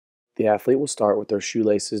The athlete will start with their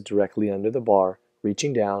shoelaces directly under the bar,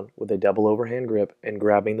 reaching down with a double overhand grip and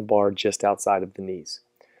grabbing the bar just outside of the knees.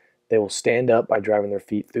 They will stand up by driving their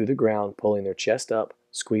feet through the ground, pulling their chest up,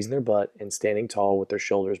 squeezing their butt, and standing tall with their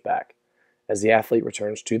shoulders back. As the athlete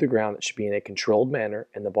returns to the ground, it should be in a controlled manner,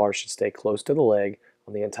 and the bar should stay close to the leg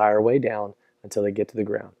on the entire way down until they get to the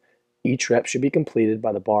ground. Each rep should be completed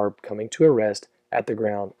by the bar coming to a rest at the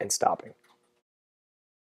ground and stopping.